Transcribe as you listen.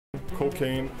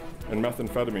cocaine and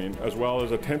methamphetamine, as well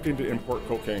as attempting to import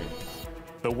cocaine.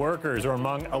 The workers are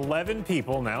among 11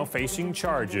 people now facing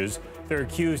charges. They're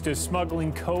accused of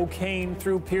smuggling cocaine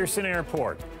through Pearson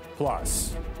Airport.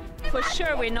 Plus, for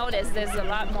sure we noticed there's a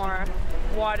lot more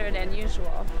water than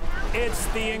usual. It's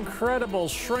the incredible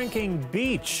shrinking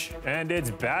beach, and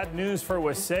it's bad news for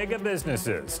Wasaga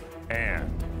businesses.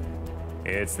 And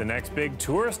it's the next big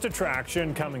tourist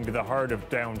attraction coming to the heart of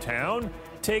downtown.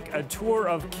 Take a tour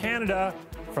of Canada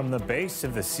from the base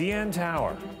of the CN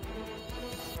Tower.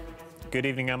 Good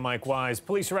evening, I'm Mike Wise.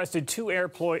 Police arrested two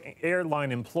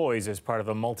airline employees as part of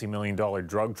a multi-million-dollar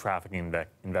drug trafficking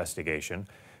investigation.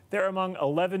 They're among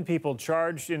 11 people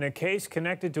charged in a case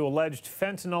connected to alleged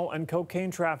fentanyl and cocaine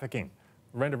trafficking.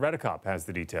 Brenda Redekop has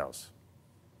the details.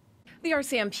 The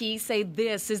RCMP say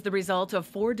this is the result of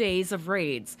 4 days of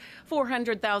raids,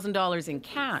 $400,000 in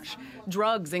cash,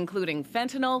 drugs including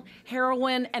fentanyl,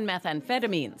 heroin, and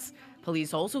methamphetamines.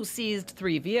 Police also seized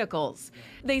 3 vehicles.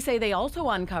 They say they also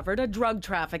uncovered a drug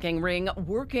trafficking ring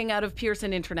working out of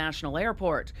Pearson International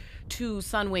Airport. 2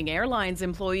 Sunwing Airlines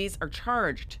employees are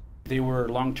charged. They were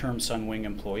long-term Sunwing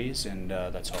employees, and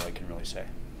that's all I can really say.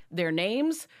 Their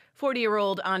names?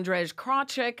 40-year-old Andrzej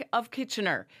Krawczyk of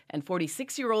Kitchener and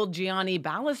 46-year-old Gianni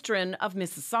Balestrin of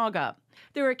Mississauga.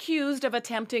 They're accused of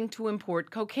attempting to import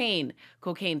cocaine,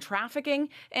 cocaine trafficking,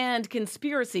 and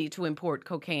conspiracy to import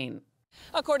cocaine.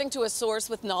 According to a source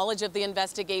with knowledge of the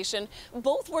investigation,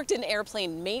 both worked in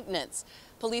airplane maintenance.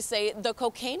 Police say the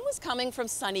cocaine was coming from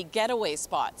sunny getaway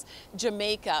spots: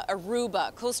 Jamaica,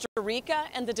 Aruba, Costa Rica,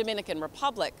 and the Dominican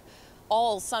Republic,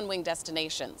 all Sunwing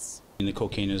destinations. The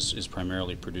cocaine is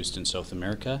primarily produced in South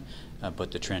America, but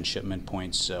the transshipment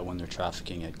points when they're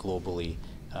trafficking it globally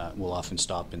will often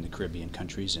stop in the Caribbean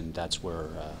countries, and that's where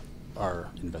our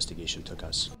investigation took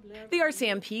us. The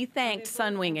RCMP thanked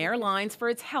Sunwing Airlines for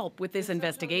its help with this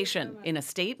investigation. In a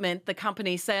statement, the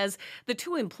company says the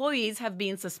 2 employees have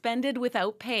been suspended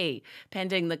without pay,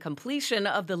 pending the completion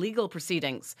of the legal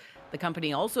proceedings. The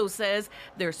company also says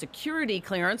their security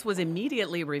clearance was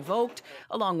immediately revoked,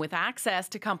 along with access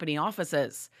to company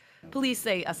offices. Police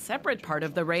say a separate part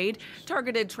of the raid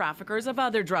targeted traffickers of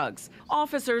other drugs.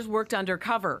 Officers worked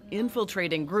undercover,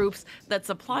 infiltrating groups that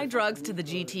supply drugs to the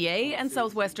GTA and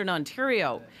southwestern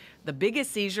Ontario. The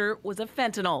biggest seizure was of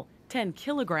fentanyl, 10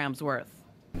 kilograms worth.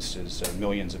 This is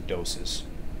millions of doses.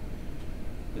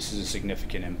 This is a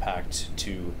significant impact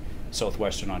to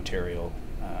southwestern Ontario,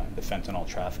 the fentanyl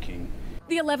trafficking.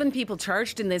 The 11 people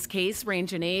charged in this case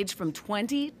range in age from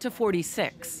 20 to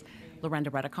 46.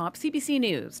 Brenda Redekop, CBC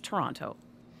News, Toronto.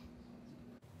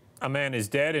 A man is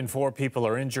dead and 4 people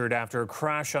are injured after a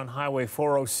crash on Highway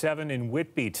 407 in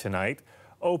Whitby tonight.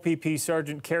 OPP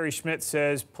Sergeant Kerry Schmidt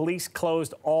says police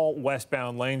closed all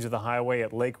westbound lanes of the highway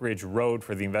at Lake Ridge Road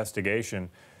for the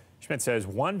investigation. Schmidt says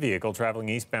 1 vehicle traveling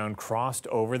eastbound crossed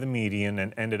over the median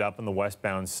and ended up on the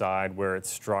westbound side where it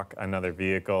struck another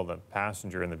vehicle. The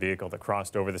passenger in the vehicle that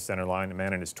crossed over the center line, a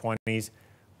man in his 20s,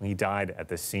 he died at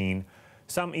the scene.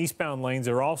 Some eastbound lanes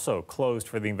are also closed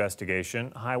for the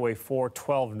investigation. Highway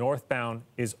 412 northbound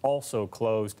is also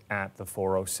closed at the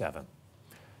 407.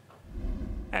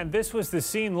 And this was the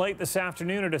scene late this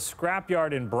afternoon at a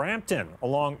scrapyard in Brampton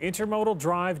along Intermodal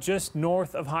Drive just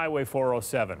north of Highway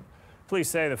 407. Police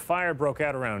say the fire broke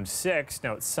out around 6.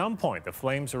 Now, at some point, the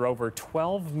flames are over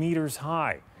 12 meters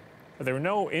high. But there were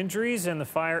no injuries, and the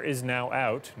fire is now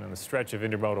out. And the stretch of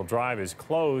Intermodal Drive is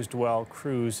closed while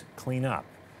crews clean up.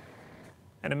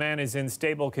 And a man is in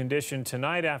stable condition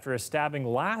tonight after a stabbing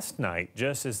last night,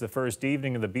 just as the first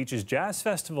evening of the Beaches Jazz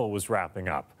Festival was wrapping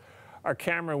up. Our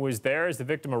camera was there as the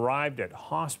victim arrived at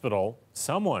hospital.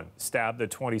 Someone stabbed the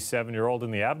 27-year-old in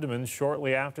the abdomen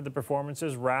shortly after the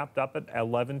performances wrapped up at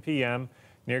 11 p.m.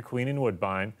 near Queen and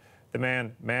Woodbine. The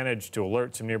man managed to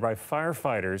alert some nearby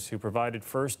firefighters who provided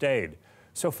first aid.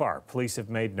 So far, police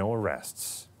have made no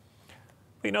arrests.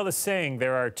 But you know the saying,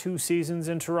 there are 2 seasons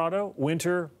in Toronto,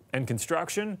 winter and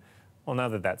construction. Well, now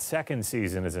that that second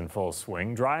season is in full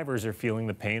swing, drivers are feeling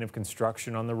the pain of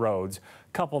construction on the roads.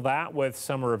 Couple that with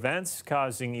summer events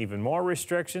causing even more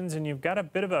restrictions, and you've got a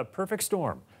bit of a perfect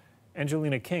storm.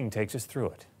 Angelina King takes us through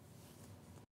it.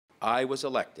 I was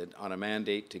elected on a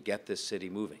mandate to get this city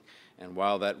moving. And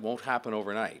while that won't happen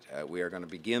overnight, we are going to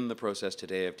begin the process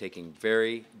today of taking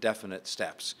very definite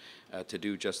steps to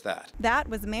do just that. That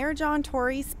was Mayor John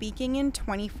Tory speaking in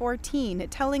 2014,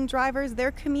 telling drivers their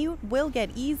commute will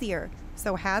get easier.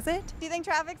 So has it? Do you think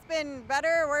traffic's been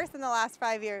better or worse in the last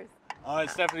 5 years? Oh,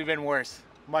 it's definitely been worse,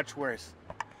 much worse.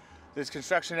 There's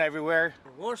construction everywhere.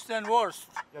 Worse than worst.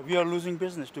 Yeah, we are losing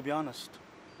business, to be honest.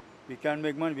 We can't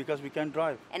make money because we can't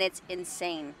drive. And it's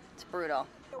insane. It's brutal.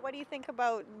 What do you think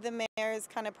about the mayor's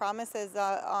kind of promises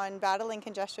on battling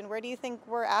congestion? Where do you think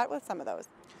we're at with some of those?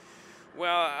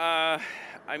 Well,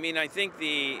 I mean, I think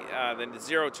the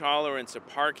zero tolerance of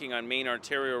parking on main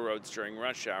arterial roads during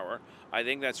rush hour, I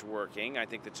think that's working. I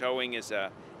think the towing is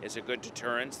a good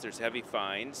deterrence. There's heavy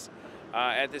fines.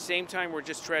 At the same time, we're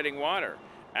just treading water.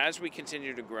 As we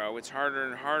continue to grow, it's harder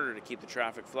and harder to keep the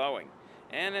traffic flowing.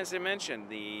 And as I mentioned,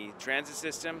 the transit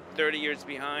system, 30 years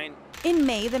behind. In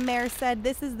May, the mayor said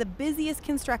this is the busiest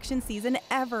construction season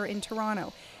ever in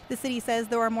Toronto. The city says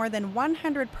there are more than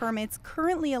 100 permits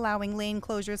currently allowing lane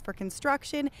closures for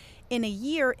construction. In a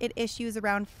year, it issues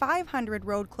around 500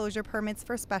 road closure permits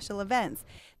for special events.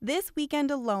 This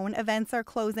weekend alone, events are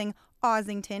closing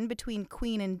Ossington between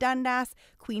Queen and Dundas,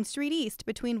 Queen Street East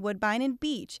between Woodbine and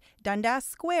Beach, Dundas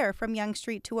Square from Yonge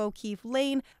Street to O'Keefe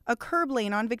Lane, a curb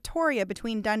lane on Victoria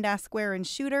between Dundas Square and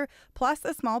Shooter, plus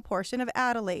a small portion of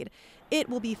Adelaide. It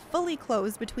will be fully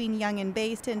closed between Yonge and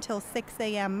Based until 6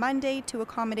 a.m. Monday to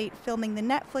accommodate filming the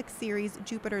Netflix series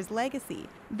Jupiter's Legacy.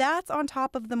 That's on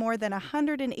top of the more than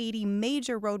 180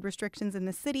 major road restrictions in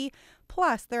the city,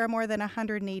 plus there are more than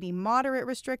 180 moderate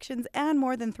restrictions and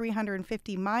more than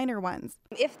 350 minor ones.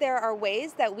 If there are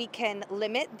ways that we can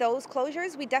limit those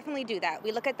closures, we definitely do that.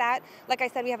 We look at that. Like I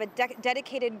said, we have a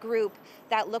dedicated group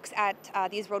that looks at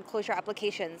these road closure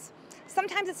applications.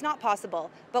 Sometimes it's not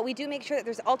possible, but we do make sure that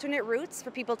there's alternate routes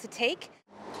for people to take.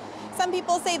 Some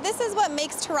people say this is what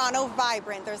makes Toronto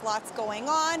vibrant. There's lots going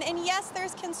on, and yes,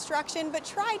 there's construction, but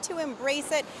try to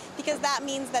embrace it because that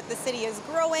means that the city is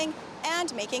growing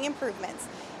and making improvements.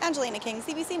 Angelina King,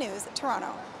 CBC News,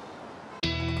 Toronto.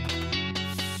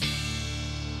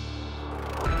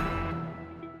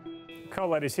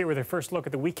 Colette is here with her first look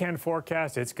at the weekend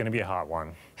forecast. It's going to be a hot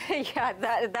one. Yeah,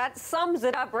 that sums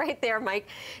it up right there, Mike.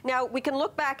 Now, we can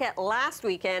look back at last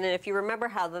weekend, and if you remember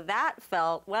how that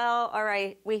felt, well, all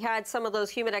right, we had some of those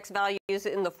humidex values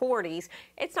in the 40s.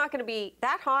 It's not going to be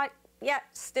that hot, yet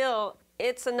still,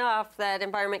 it's enough that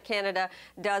Environment Canada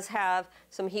does have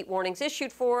some heat warnings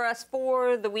issued for us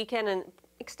for the weekend and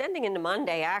extending into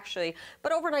Monday, actually.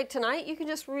 But overnight tonight, you can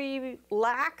just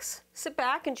relax, sit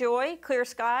back, enjoy clear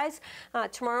skies.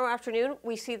 Tomorrow afternoon,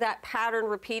 we see that pattern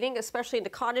repeating, especially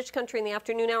into cottage country in the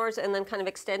afternoon hours, and then kind of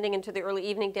extending into the early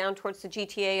evening down towards the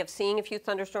GTA of seeing a few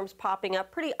thunderstorms popping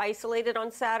up. Pretty isolated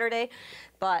on Saturday,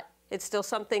 but it's still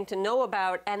something to know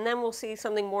about, and then we'll see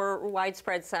something more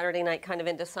widespread Saturday night kind of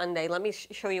into Sunday. Let me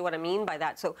show you what I mean by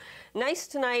that. So nice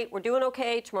tonight, we're doing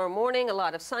okay. Tomorrow morning, a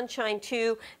lot of sunshine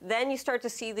too. Then you start to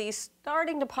see these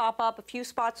starting to pop up, a few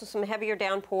spots with some heavier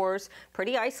downpours,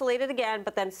 pretty isolated again,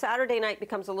 but then Saturday night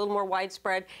becomes a little more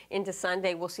widespread into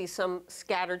Sunday. We'll see some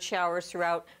scattered showers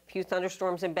throughout, a few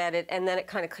thunderstorms embedded, and then it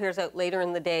kind of clears out later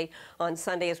in the day on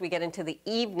Sunday as we get into the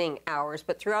evening hours.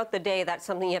 But throughout the day, that's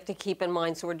something you have to keep in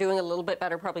mind. So we're doing a little bit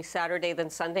better probably Saturday than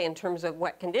Sunday in terms of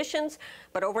wet conditions.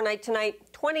 But overnight tonight,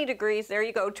 20 degrees. There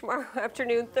you go. Tomorrow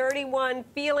afternoon, 31,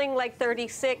 feeling like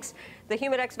 36. The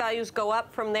humidex values go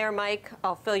up from there, Mike.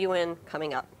 I'll fill you in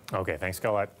coming up. Okay, thanks,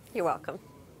 Colette. You're welcome.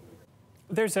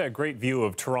 There's a great view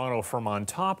of Toronto from on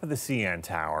top of the CN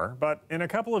Tower, but in a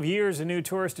couple of years, a new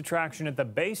tourist attraction at the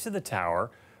base of the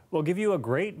tower will give you a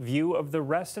great view of the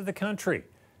rest of the country.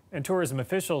 And tourism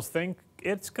officials think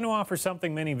it's going to offer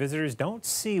something many visitors don't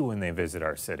see when they visit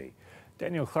our city.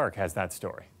 Daniel Clark has that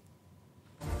story.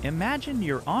 Imagine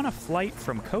you're on a flight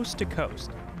from coast to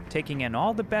coast, taking in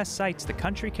all the best sights the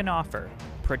country can offer,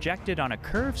 projected on a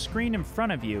curved screen in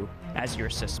front of you as you're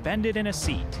suspended in a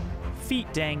seat,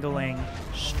 feet dangling,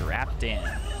 strapped in.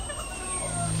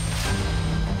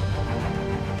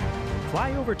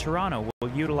 Flyover Toronto will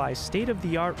utilize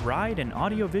state-of-the-art ride and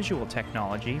audiovisual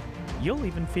technology. You'll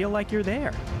even feel like you're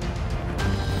there.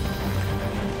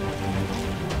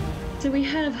 So we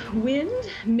have wind,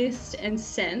 mist, and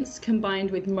sense combined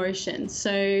with motion.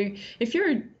 So if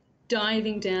you're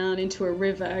diving down into a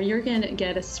river, you're going to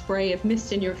get a spray of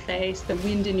mist in your face, the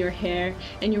wind in your hair,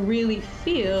 and you really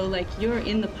feel like you're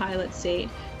in the pilot seat.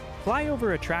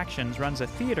 Flyover Attractions runs a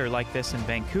theater like this in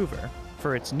Vancouver.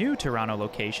 For its new Toronto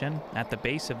location, at the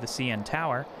base of the CN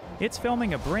Tower, it's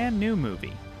filming a brand new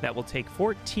movie that will take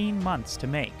 14 months to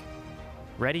make.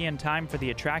 Ready in time for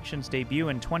the attraction's debut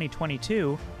in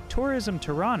 2022, Tourism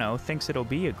Toronto thinks it'll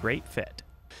be a great fit.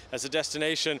 As a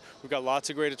destination, we've got lots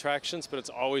of great attractions, but it's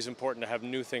always important to have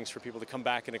new things for people to come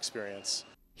back and experience.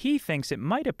 He thinks it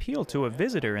might appeal to a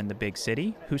visitor in the big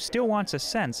city who still wants a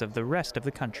sense of the rest of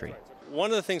the country. One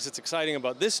of the things that's exciting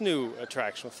about this new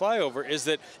attraction with Flyover is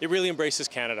that it really embraces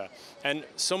Canada. And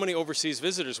so many overseas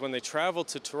visitors, when they travel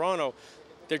to Toronto,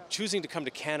 they're choosing to come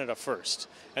to Canada first.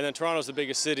 And then Toronto's the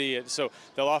biggest city, so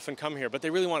they'll often come here, but they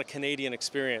really want a Canadian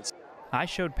experience. I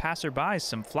showed passerbys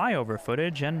some flyover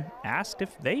footage and asked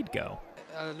if they'd go.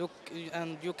 Look,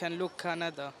 and you can look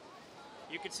Canada.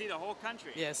 You can see the whole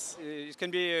country? Yes. It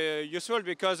can be useful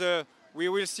because we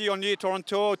will see only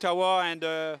Toronto, Ottawa, and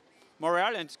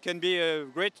Montreal, and it can be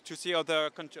great to see other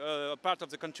part of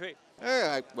the country.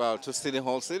 Yeah, well, to see the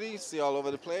whole city, see all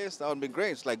over the place, that would be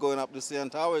great. It's like going up the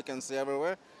CN Tower, you can see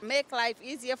everywhere. Make life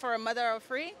easier for a mother of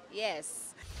three?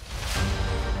 Yes.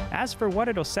 As for what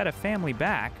it'll set a family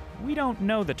back, we don't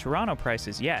know the Toronto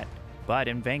prices yet, but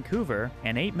in Vancouver,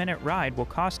 an 8-minute ride will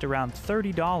cost around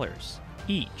 $30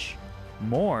 each,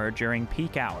 more during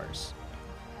peak hours.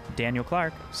 Daniel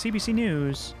Clark, CBC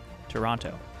News,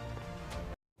 Toronto.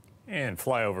 And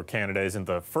Flyover Canada isn't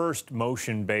the first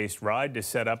motion-based ride to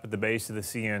set up at the base of the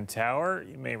CN Tower.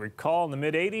 You may recall in the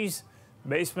mid-'80s,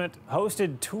 Basement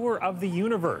hosted Tour of the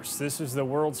Universe. This is the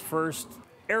world's first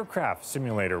aircraft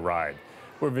simulator ride,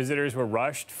 where visitors were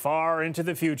rushed far into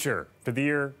the future to the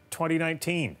year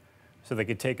 2019 so they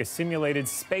could take a simulated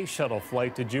space shuttle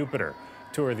flight to Jupiter.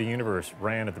 Tour of the Universe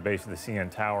ran at the base of the CN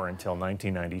Tower until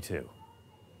 1992.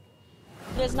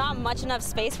 There's not much enough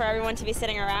space for everyone to be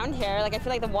sitting around here. Like, I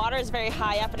feel like the water is very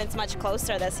high up and it's much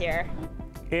closer this year.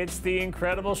 It's the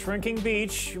incredible shrinking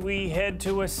beach. We head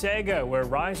to Wasaga, where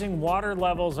rising water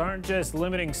levels aren't just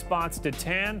limiting spots to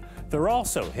tan, they're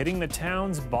also hitting the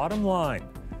town's bottom line.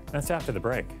 That's after the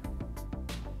break.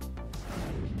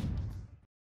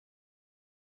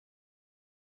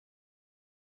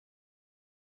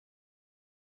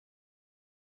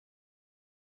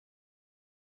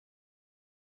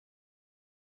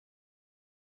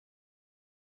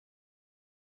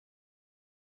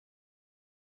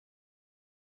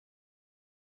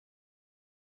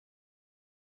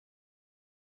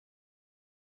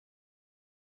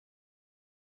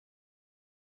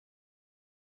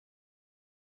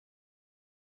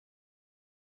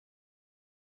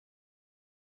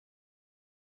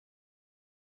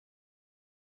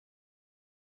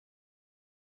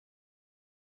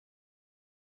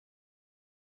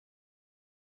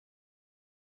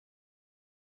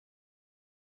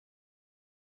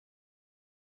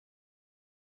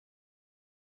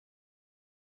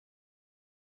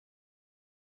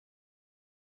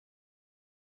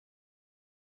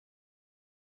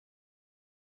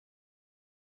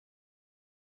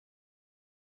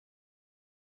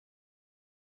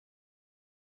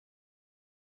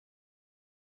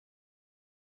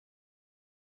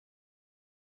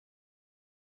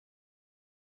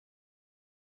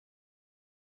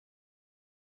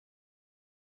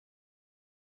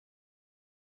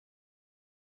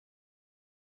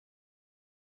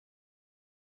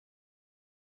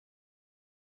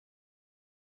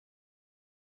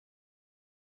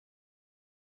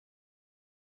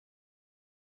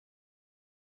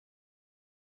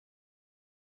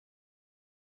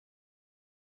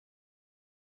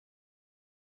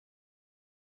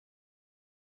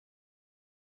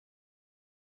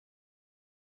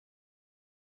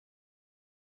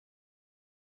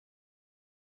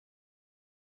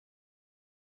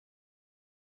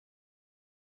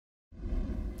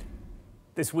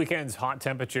 This weekend's hot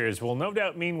temperatures will no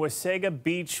doubt mean Wasaga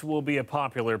Beach will be a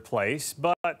popular place,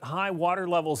 but high water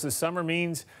levels this summer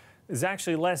means there's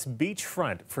actually less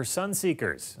beachfront for sun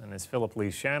seekers. And as Philip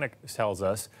Lee Shannock tells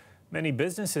us, many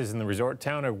businesses in the resort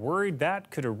town are worried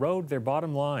that could erode their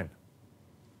bottom line.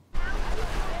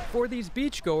 For these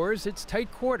beachgoers, it's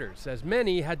tight quarters, as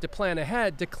many had to plan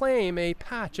ahead to claim a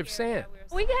patch of sand.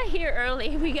 We got here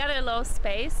early. We got a little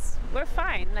space. We're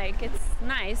fine. Like, it's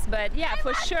nice, but yeah,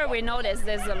 for sure we noticed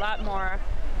there's a lot more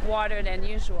water than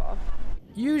usual.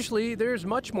 Usually, there's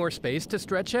much more space to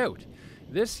stretch out.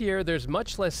 This year, there's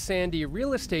much less sandy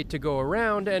real estate to go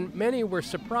around, and many were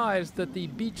surprised that the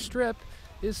beach strip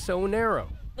is so narrow.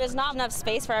 There's not enough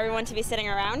space for everyone to be sitting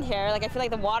around here. Like, I feel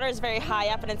like the water is very high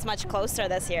up and it's much closer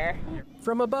this year.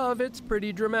 From above, it's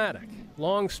pretty dramatic.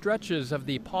 Long stretches of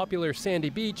the popular sandy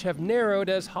beach have narrowed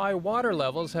as high water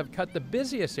levels have cut the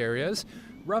busiest areas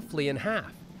roughly in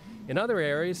half. In other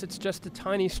areas, it's just a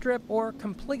tiny strip or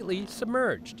completely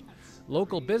submerged.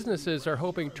 Local businesses are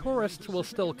hoping tourists will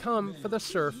still come for the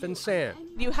surf and sand.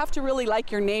 You have to really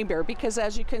like your neighbor, because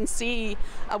as you can see,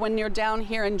 when you're down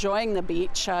here enjoying the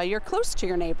beach, you're close to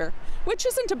your neighbor, which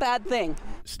isn't a bad thing.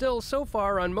 Still, so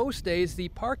far on most days, the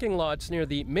parking lots near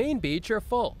the main beach are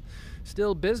full.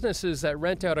 Still, businesses that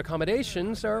rent out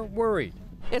accommodations are worried.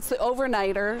 It's the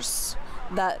overnighters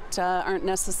that aren't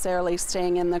necessarily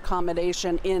staying in the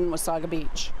accommodation in Wasaga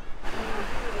Beach.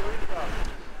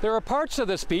 There are parts of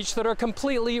this beach that are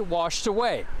completely washed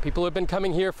away. People who have been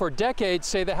coming here for decades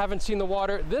say they haven't seen the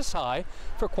water this high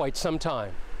for quite some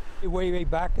time. Way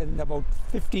back in about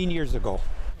 15 years ago.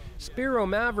 Spiro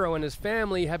Mavro and his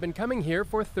family have been coming here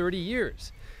for 30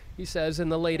 years. He says in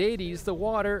the late 80s, the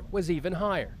water was even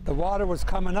higher. The water was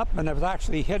coming up and it was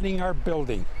actually hitting our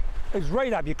building. It was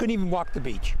right up. You couldn't even walk the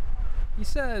beach. He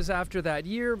says after that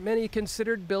year, many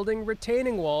considered building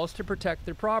retaining walls to protect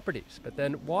their properties, but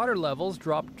then water levels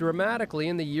dropped dramatically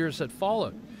in the years that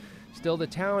followed. Still, the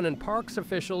town and parks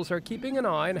officials are keeping an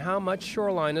eye on how much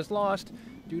shoreline is lost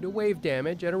due to wave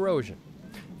damage and erosion.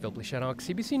 Phil Blichanok,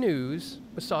 CBC News,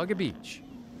 Wasaga Beach.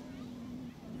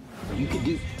 You can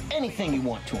do anything you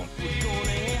want to him.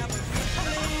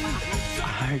 I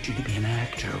hired you to be an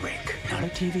actor, Rick, not a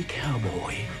TV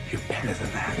cowboy. You're better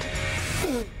than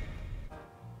that.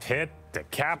 Pitt,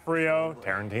 DiCaprio,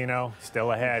 Tarantino,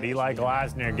 still ahead. Eli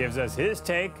Glasner gives us his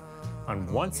take on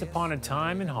Once Upon a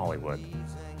Time in Hollywood.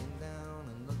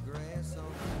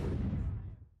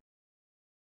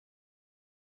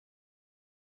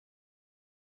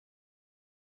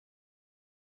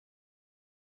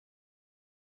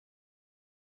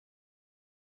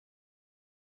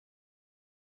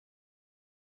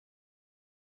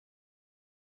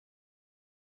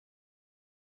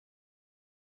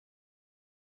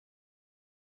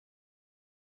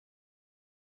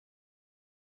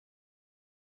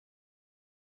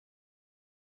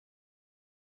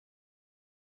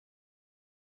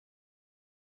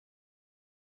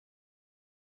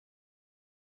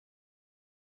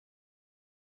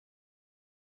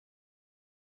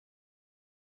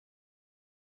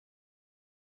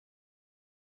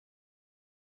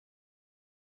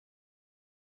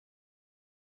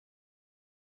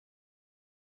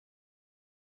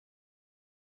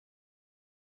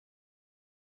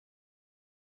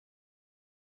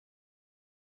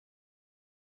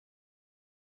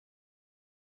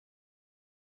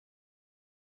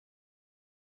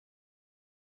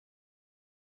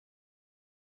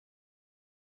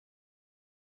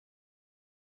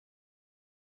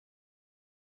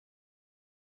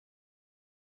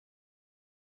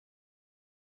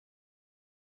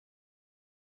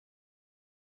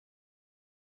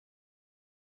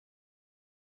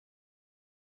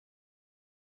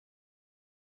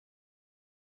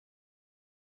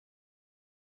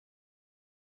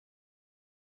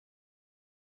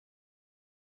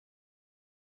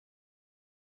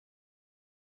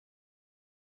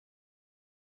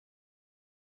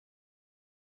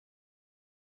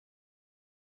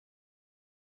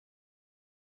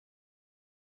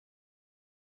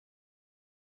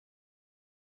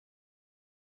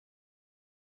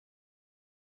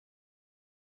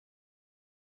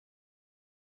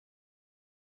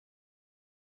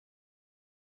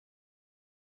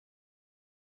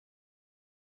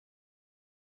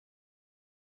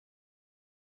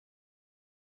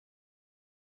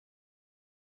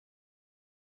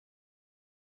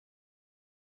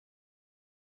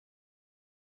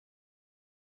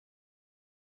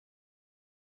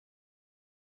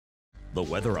 The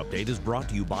weather update is brought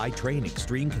to you by Train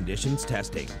Extreme Conditions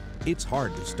Testing. It's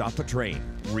hard to stop a train,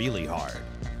 really hard.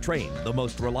 Train, the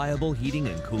most reliable heating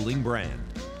and cooling brand.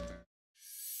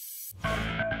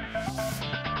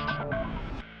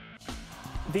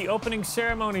 The opening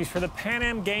ceremonies for the Pan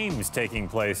Am Games taking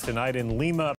place tonight in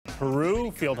Lima,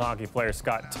 Peru. Field hockey player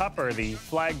Scott Tupper, the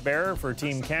flag bearer for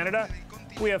Team Canada.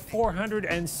 We have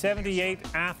 478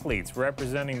 athletes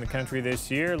representing the country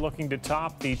this year, looking to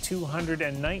top the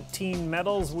 219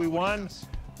 medals we won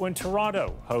when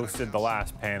Toronto hosted the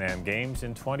last Pan Am Games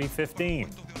in 2015.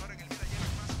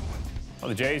 Well,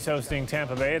 the Jays hosting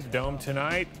Tampa Bay at the Dome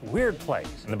tonight. Weird play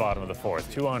in the bottom of the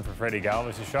fourth. 2 on for Freddie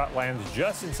Galvis. His shot lands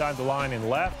just inside the line in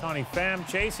left. Tony Pham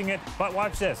chasing it, but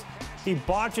watch this. He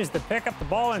botches the pickup. The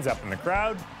ball ends up in the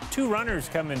crowd. 2 runners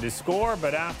come in to score,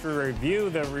 but after a review,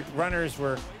 the runners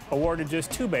were awarded just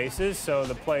 2 bases, so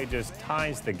the play just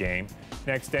ties the game.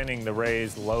 Next inning, the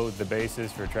Rays load the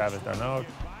bases for Travis d'Arnaud.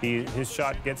 His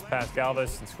shot gets past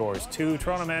Galvis and scores 2.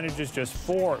 Toronto manages just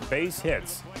 4 base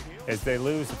hits as they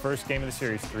lose the first game of the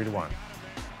series 3-1.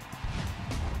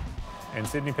 And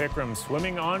Sydney Pickram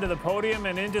swimming onto the podium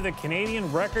and into the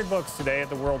Canadian record books today at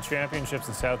the World Championships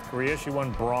in South Korea. She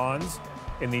won bronze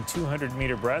in the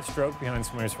 200-meter breaststroke behind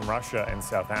swimmers from Russia and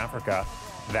South Africa.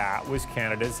 That was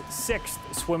Canada's 6th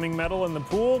swimming medal in the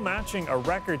pool, matching a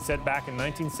record set back in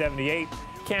 1978.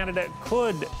 Canada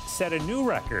could set a new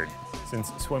record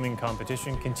since swimming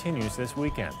competition continues this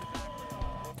weekend.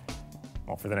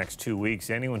 Well, for the next 2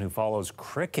 weeks, anyone who follows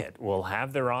cricket will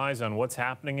have their eyes on what's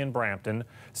happening in Brampton.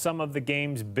 Some of the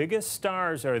game's biggest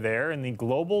stars are there in the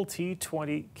Global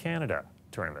T20 Canada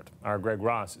tournament. Our Greg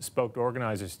Ross spoke to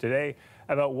organizers today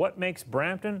about what makes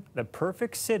Brampton the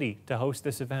perfect city to host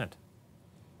this event.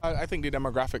 I think the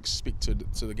demographics speak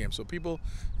to the game. So people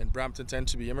in Brampton tend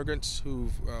to be immigrants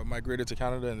who've migrated to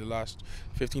Canada in the last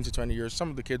 15 to 20 years. Some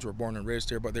of the kids were born and raised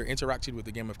here, but they're interacted with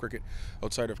the game of cricket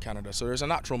outside of Canada. So there's a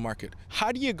natural market.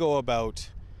 How do you go about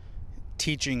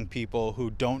teaching people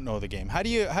who don't know the game? How do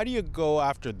you go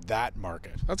after that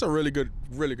market? That's a really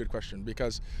good question,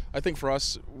 because I think for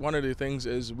us, one of the things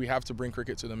is we have to bring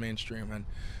cricket to the mainstream,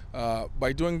 and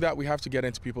by doing that, we have to get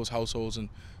into people's households and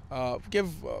give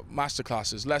master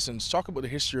classes, lessons, talk about the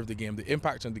history of the game, the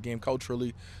impact on the game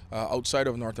culturally outside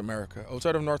of North America.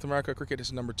 Outside of North America, cricket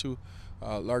is the #2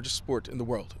 largest sport in the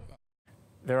world.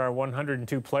 There are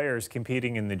 102 players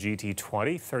competing in the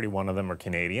GT20. 31 of them are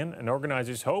Canadian, and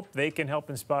organizers hope they can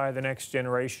help inspire the next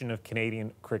generation of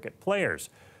Canadian cricket players.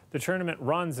 The tournament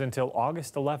runs until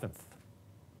August 11th.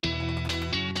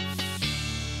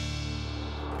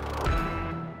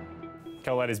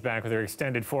 Colette is back with her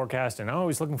extended forecast, and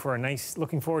always looking forward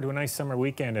to a nice summer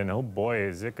weekend. And oh boy,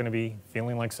 is it going to be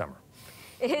feeling like summer.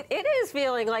 It is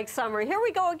feeling like summer. Here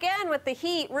we go again with the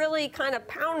heat really kind of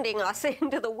pounding us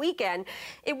into the weekend.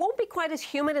 It won't be quite as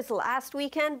humid as last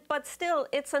weekend, but still,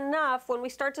 it's enough when we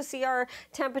start to see our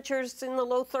temperatures in the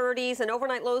low 30s and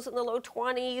overnight lows in the low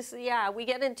 20s. Yeah, we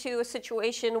get into a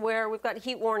situation where we've got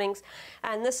heat warnings,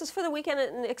 and this is for the weekend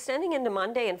and extending into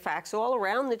Monday, in fact. So all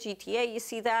around the GTA, you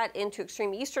see that into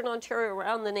extreme eastern Ontario,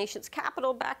 around the nation's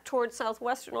capital, back towards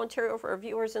southwestern Ontario for our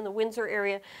viewers in the Windsor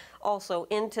area, also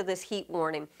into this heat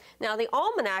warning. Now, the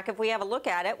almanac, if we have a look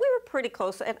at it, we were pretty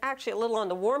close, and actually a little on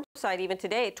the warm side even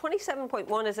today.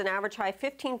 27.1 is an average high,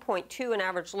 15.2 an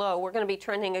average low. We're going to be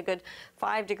trending a good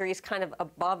 5 degrees kind of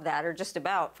above that, or just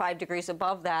about 5 degrees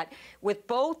above that, with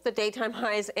both the daytime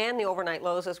highs and the overnight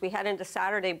lows as we head into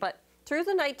Saturday. But through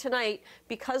the night tonight,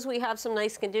 because we have some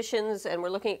nice conditions and we're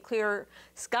looking at clear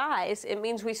skies, it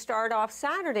means we start off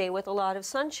Saturday with a lot of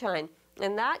sunshine.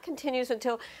 And that continues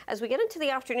until, as we get into the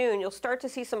afternoon, you'll start to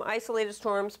see some isolated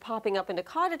storms popping up into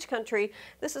cottage country.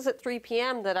 This is at 3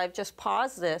 p.m. that I've just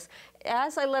paused this.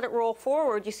 As I let it roll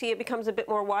forward, you see it becomes a bit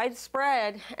more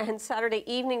widespread, and Saturday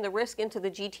evening, the risk into the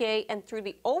GTA and through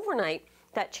the overnight,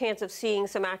 that chance of seeing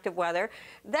some active weather.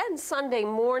 Then Sunday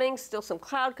morning, still some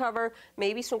cloud cover,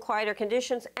 maybe some quieter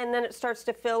conditions, and then it starts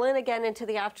to fill in again into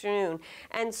the afternoon.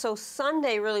 And so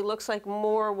Sunday really looks like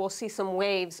more, we'll see some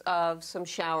waves of some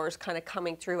showers kind of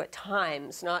coming through at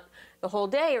times, not the whole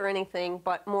day or anything,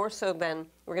 but more so than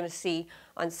we're going to see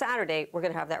on Saturday. We're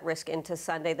going to have that risk into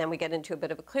Sunday, then we get into a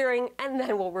bit of a clearing, and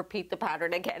then we'll repeat the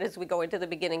pattern again as we go into the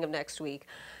beginning of next week.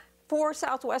 For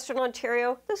southwestern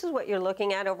Ontario, this is what you're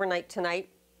looking at overnight tonight.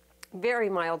 Very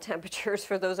mild temperatures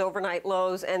for those overnight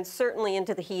lows, and certainly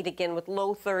into the heat again with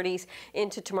low 30s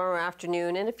into tomorrow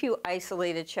afternoon, and a few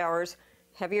isolated showers.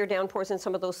 Heavier downpours in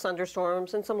some of those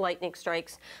thunderstorms and some lightning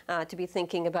strikes to be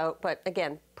thinking about. But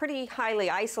again, pretty highly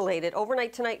isolated.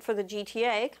 Overnight tonight for the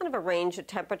GTA, kind of a range of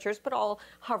temperatures, but all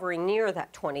hovering near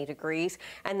that 20 degrees.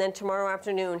 And then tomorrow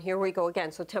afternoon, here we go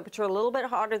again. So temperature a little bit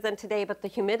hotter than today, but the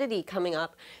humidity coming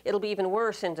up, it'll be even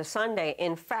worse into Sunday,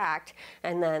 in fact.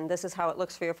 And then this is how it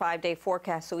looks for your 5-day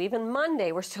forecast. So even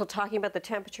Monday, we're still talking about the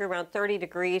temperature around 30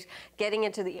 degrees, getting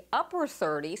into the upper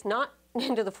 30s, not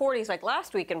into the 40s like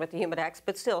last weekend with the Humidex,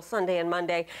 but still Sunday and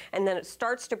Monday. And then it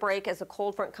starts to break as the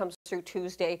cold front comes through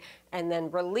Tuesday. And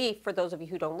then relief for those of you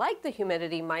who don't like the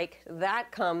humidity, Mike, that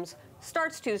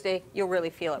starts Tuesday. You'll really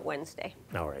feel it Wednesday.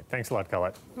 All right. Thanks a lot,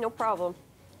 Colette. No problem.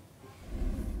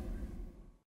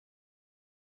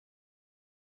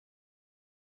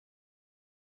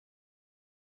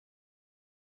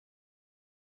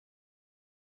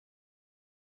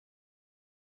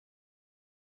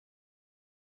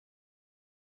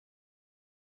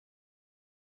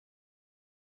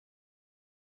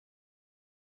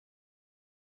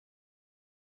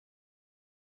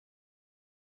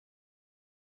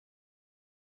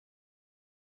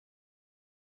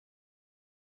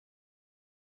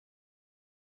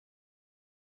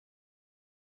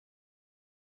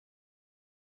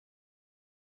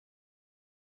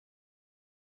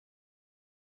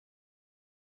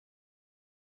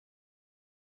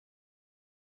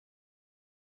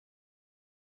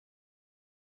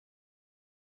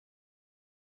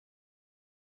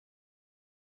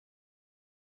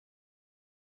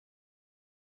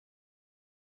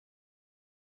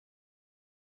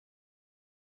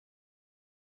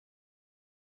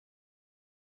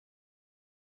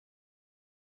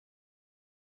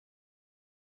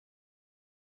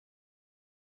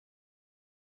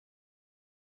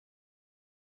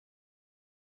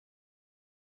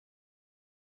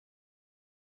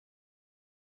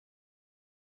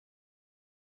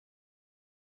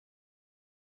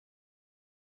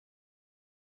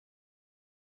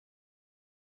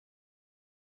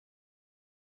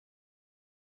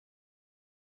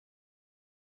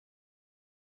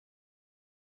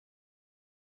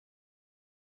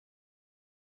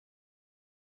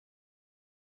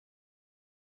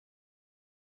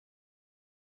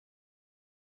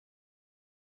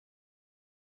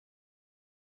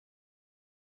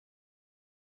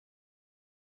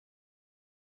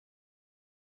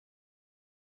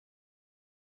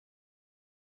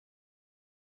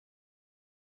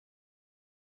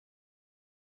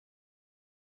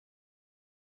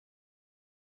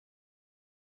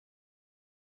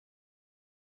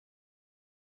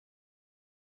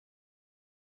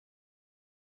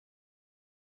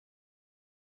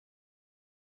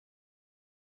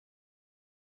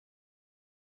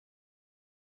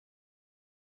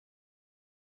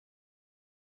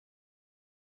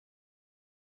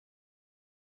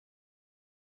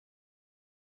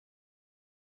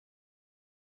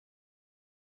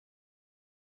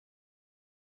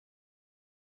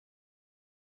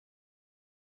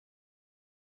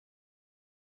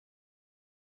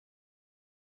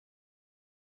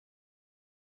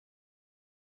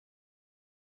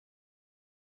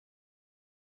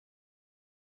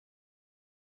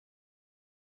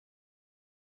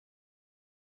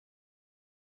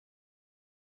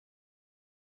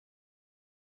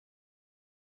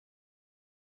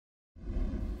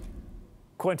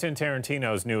 Quentin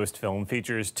Tarantino's newest film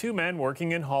features two men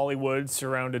working in Hollywood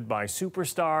surrounded by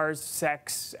superstars,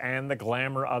 sex, and the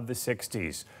glamour of the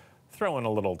 60s. Throw in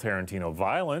a little Tarantino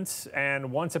violence,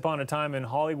 and Once Upon a Time in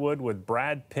Hollywood with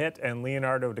Brad Pitt and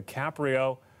Leonardo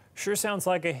DiCaprio sure sounds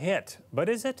like a hit, but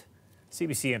is it?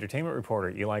 CBC entertainment reporter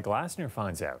Eli Glasner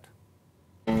finds out.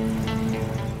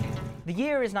 The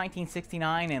year is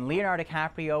 1969 and Leonardo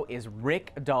DiCaprio is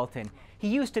Rick Dalton. He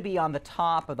used to be on the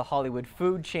top of the Hollywood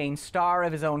food chain, star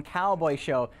of his own cowboy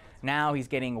show. Now he's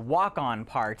getting walk-on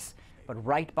parts. But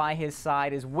right by his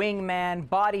side is wingman,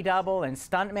 body double, and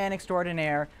stuntman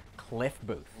extraordinaire, Cliff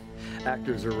Booth.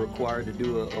 Actors are required to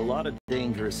do a lot of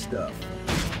dangerous stuff.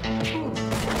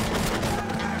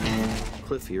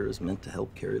 Cliff here is meant to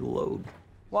help carry the load.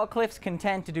 While Cliff's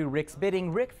content to do Rick's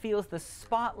bidding, Rick feels the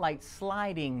spotlight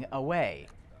sliding away,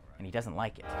 and he doesn't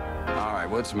like it. All right,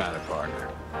 what's the matter, partner?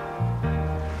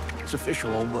 It's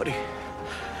official, old buddy.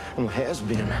 Well, it has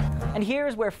been. And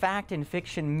here's where fact and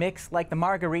fiction mix like the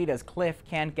margaritas Cliff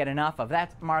can't get enough of.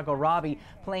 That's Margot Robbie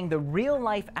playing the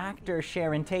real-life actor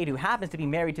Sharon Tate, who happens to be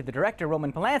married to the director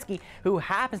Roman Polanski, who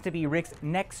happens to be Rick's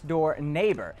next-door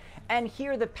neighbor. And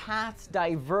here the paths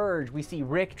diverge. We see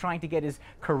Rick trying to get his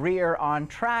career on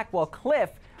track, while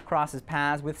Cliff crosses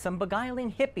paths with some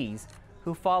beguiling hippies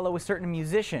who follow a certain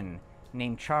musician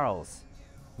named Charles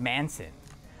Manson.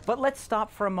 But let's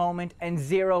stop for a moment and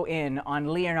zero in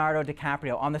on Leonardo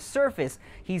DiCaprio. On the surface,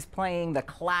 he's playing the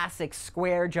classic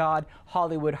square-jawed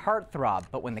Hollywood heartthrob,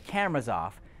 but when the camera's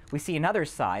off, we see another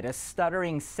side, a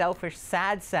stuttering, selfish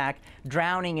sad sack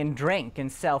drowning in drink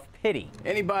and self-pity.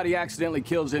 Anybody accidentally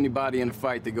kills anybody in a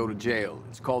fight, they go to jail.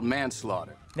 It's called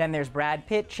manslaughter. Then there's Brad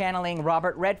Pitt channeling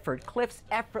Robert Redford. Cliff's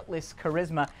effortless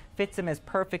charisma fits him as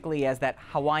perfectly as that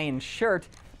Hawaiian shirt.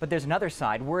 But there's another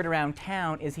side. Word around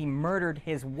town is he murdered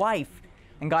his wife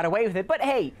and got away with it. But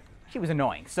hey, she was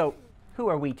annoying, so who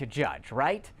are we to judge,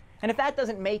 right? And if that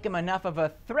doesn't make him enough of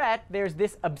a threat, there's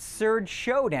this absurd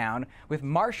showdown with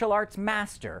martial arts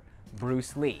master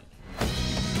Bruce Lee.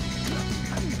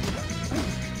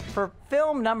 For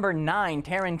film number 9,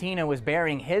 Tarantino was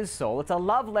bearing his soul. It's a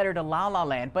love letter to La La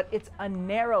Land, but it's a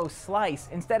narrow slice.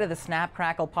 Instead of the snap,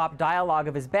 crackle, pop dialogue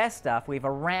of his best stuff, we have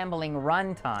a rambling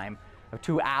runtime of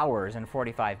 2 hours and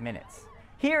 45 minutes.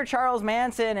 Here, Charles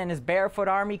Manson and his barefoot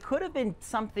army could have been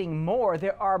something more.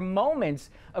 There are moments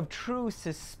of true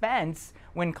suspense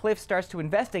when Cliff starts to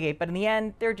investigate, but in the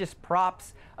end, they're just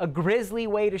props, a grisly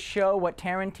way to show what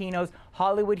Tarantino's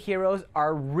Hollywood heroes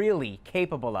are really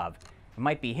capable of. It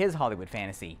might be his Hollywood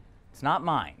fantasy. It's not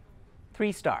mine.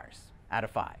 3 stars out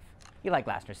of 5. Eli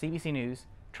Glasner, CBC News,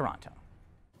 Toronto.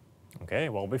 Okay,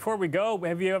 well, before we go,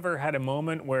 have you ever had a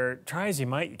moment where, try as you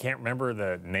might, you can't remember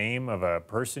the name of a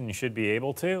person you should be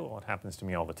able to? Well, it happens to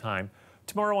me all the time.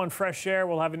 Tomorrow on Fresh Air,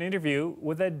 we'll have an interview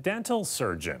with a dental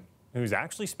surgeon who's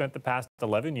actually spent the past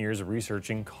 11 years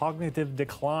researching cognitive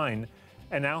decline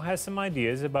and now has some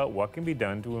ideas about what can be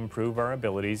done to improve our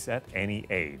abilities at any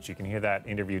age. You can hear that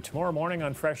interview tomorrow morning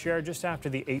on Fresh Air just after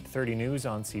the 8:30 news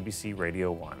on CBC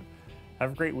Radio 1.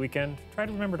 Have a great weekend. Try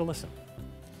to remember to listen.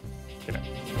 Good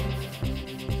night.